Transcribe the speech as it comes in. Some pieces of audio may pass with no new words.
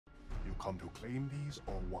come to claim these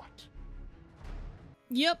or what?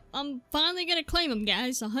 Yep, I'm finally gonna claim them,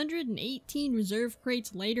 guys. 118 reserve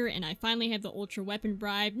crates later, and I finally have the ultra weapon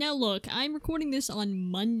bribe. Now look, I'm recording this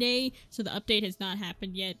on Monday, so the update has not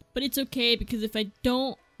happened yet. But it's okay, because if I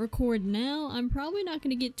don't record now, I'm probably not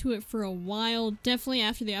gonna get to it for a while. Definitely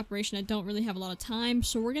after the operation, I don't really have a lot of time,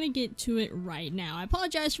 so we're gonna get to it right now. I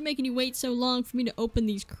apologize for making you wait so long for me to open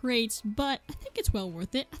these crates, but I think it's well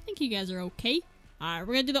worth it. I think you guys are okay. Alright,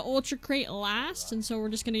 we're gonna do the ultra crate last, and so we're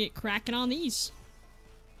just gonna get cracking on these.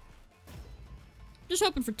 Just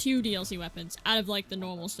hoping for 2 DLC weapons out of like the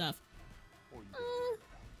normal stuff.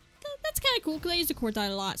 That's kind of cool because I use the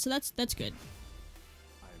Quartite a lot, so that's good.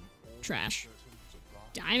 Trash.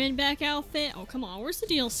 Diamondback outfit? Oh come on, where's the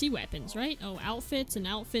DLC weapons, right? Oh, outfits and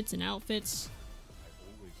outfits and outfits.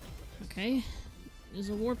 Okay. There's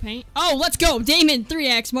a war paint. Oh, let's go! Damon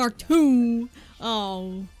 3X Mark II!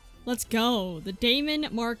 Oh, let's go. The Damon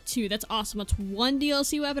Mark II. That's awesome. That's 1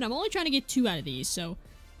 DLC weapon. I'm only trying to get 2 out of these, so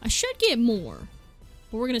I should get more.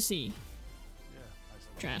 But we're gonna see.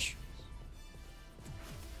 Trash.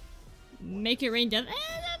 Make it rain death.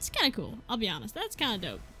 That's kind of cool. I'll be honest. That's kind of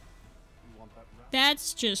dope.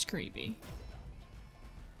 That's just creepy.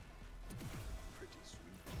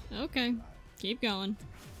 Okay. Keep going.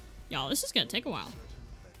 Y'all, this is gonna take a while.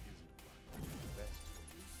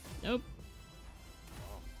 Nope.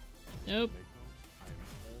 Nope.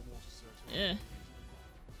 Ugh.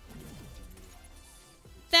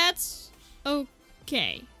 That's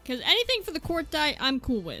okay. Because anything for the Quartite, I'm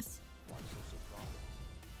cool with.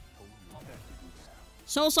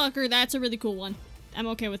 Soul Sucker, that's a really cool one. I'm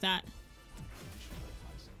okay with that.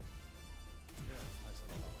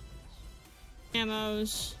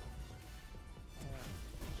 Ammos.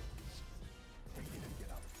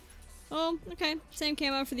 Oh, okay. Same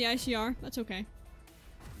camo for the ICR. That's okay.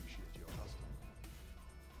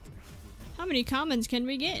 How many commons can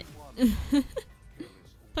we get?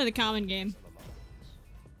 Play the common game.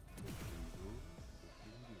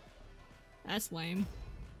 That's lame.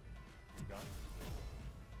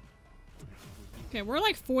 Okay, we're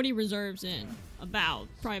like 40 reserves in.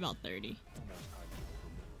 Probably about 30.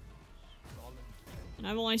 And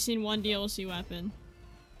I've only seen 1 DLC weapon.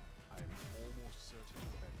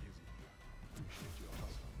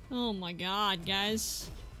 Oh my god, guys.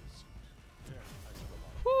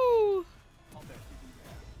 Whew.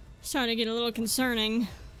 Starting to get a little concerning.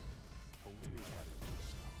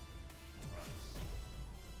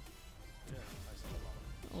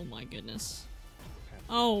 Oh my goodness.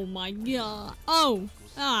 Oh my god. Oh!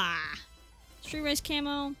 Ah! Street race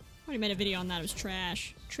camo? Already made a video on that. It was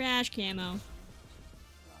trash. Trash camo.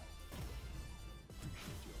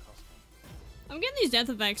 I'm getting these death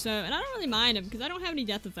effects though, and I don't really mind them because I don't have any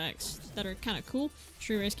death effects that are kind of cool.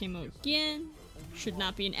 Street race camo again. Should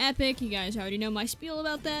not be an epic. You guys already know my spiel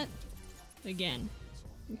about that. Again.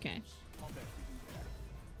 Okay.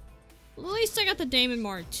 Well, at least I got the Damon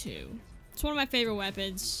Mark II. It's one of my favorite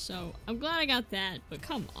weapons, so I'm glad I got that. But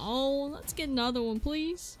come on, let's get another one,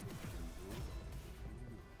 please.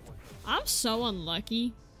 I'm so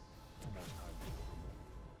unlucky.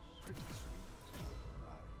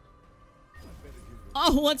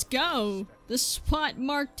 Oh, let's go! The SWAT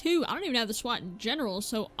Mark II. I don't even have the SWAT in general,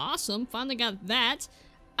 so awesome. Finally got that.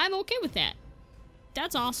 I'm okay with that.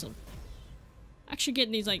 That's awesome. Actually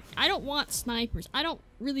getting these, like, I don't want snipers. I don't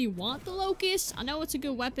really want the Locust. I know it's a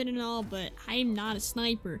good weapon and all, but I am not a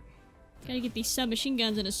sniper. Gotta get these submachine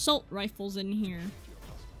guns and assault rifles in here.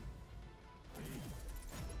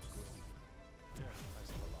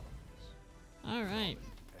 Alright.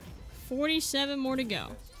 47 more to go.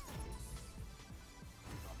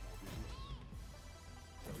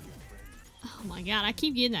 Oh my god, I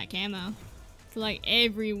keep getting that camo. For like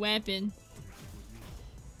every weapon.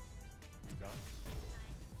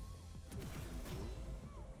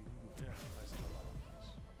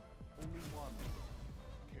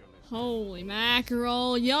 Holy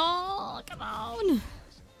mackerel, y'all! Come on!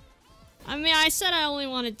 I mean, I said I only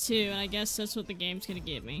wanted 2, and I guess that's what the game's gonna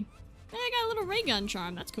give me. Hey, I got a little ray gun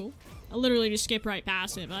charm, that's cool. I literally just skip right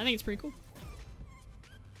past it, but I think it's pretty cool.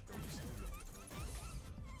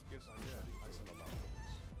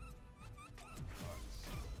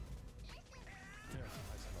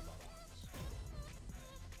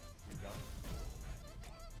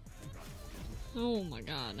 Oh my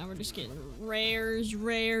god, now we're just getting rares.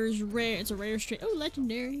 It's a rare streak. Oh,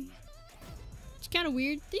 legendary. It's kind of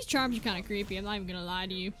weird. These charms are kind of creepy, I'm not even gonna lie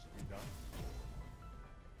to you.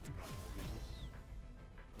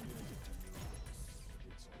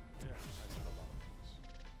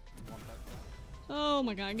 Oh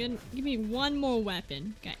my god, give me one more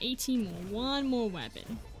weapon. Got 18 more. One more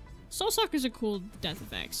weapon. Soul Sucker's a cool death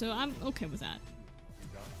effect, so I'm okay with that.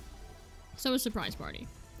 So is Surprise Party.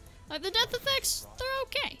 Like, the death effects, they're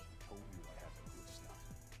okay.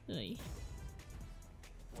 Ugh.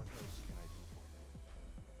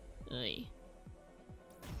 Ugh.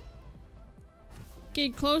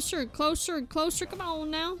 Getting closer and closer and closer. Come on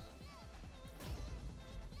now.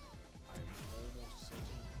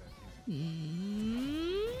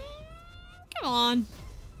 Come on.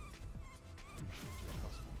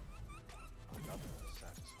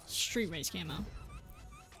 Street race camo.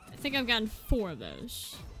 I think I've gotten 4 of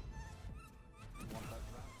those.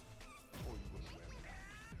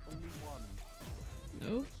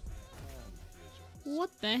 Nope. What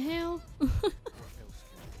the hell?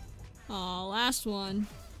 Oh, last one.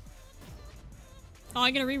 Oh,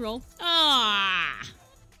 I get a reroll. Ah!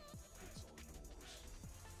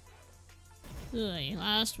 Ugh,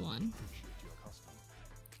 last one.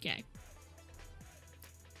 Okay.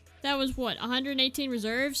 That was what, 118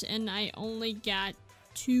 reserves, and I only got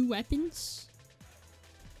 2 weapons?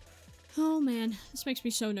 Oh man, this makes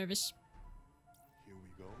me so nervous. Here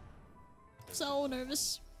we go. So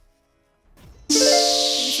nervous. Give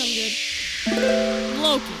me something good.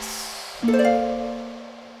 Locust. I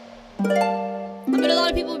mean, a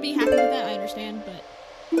lot of people would be happy with that, I understand, but...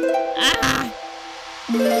 Ah!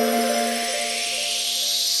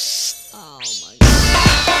 Oh my god.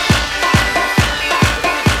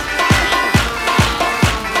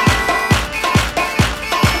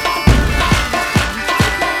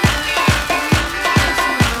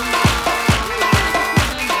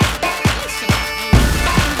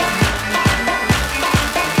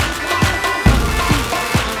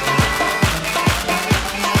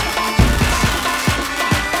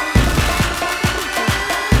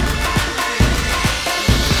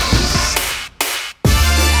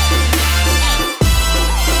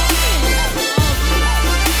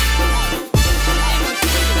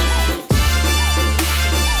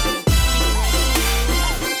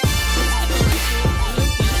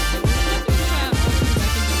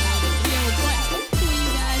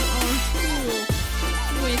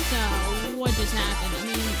 What just happened? I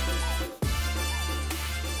mean,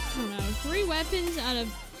 I don't know, 3 weapons out of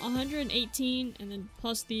 118, and then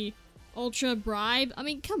plus the Ultra Bribe. I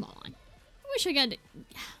mean, come on. I wish I got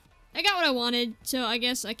what I wanted, so I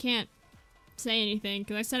guess I can't say anything,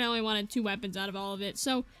 because I said I only wanted 2 weapons out of all of it,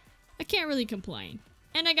 so I can't really complain.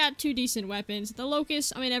 And I got 2 decent weapons. The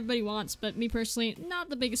Locust, I mean, everybody wants, but me personally, not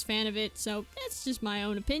the biggest fan of it, so it's just my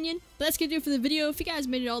own opinion. But that's gonna do it for the video. If you guys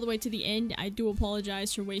made it all the way to the end, I do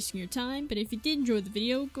apologize for wasting your time, but if you did enjoy the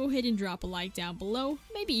video, go ahead and drop a like down below,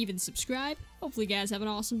 maybe even subscribe. Hopefully you guys have an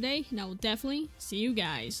awesome day, and I will definitely see you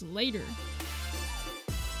guys later.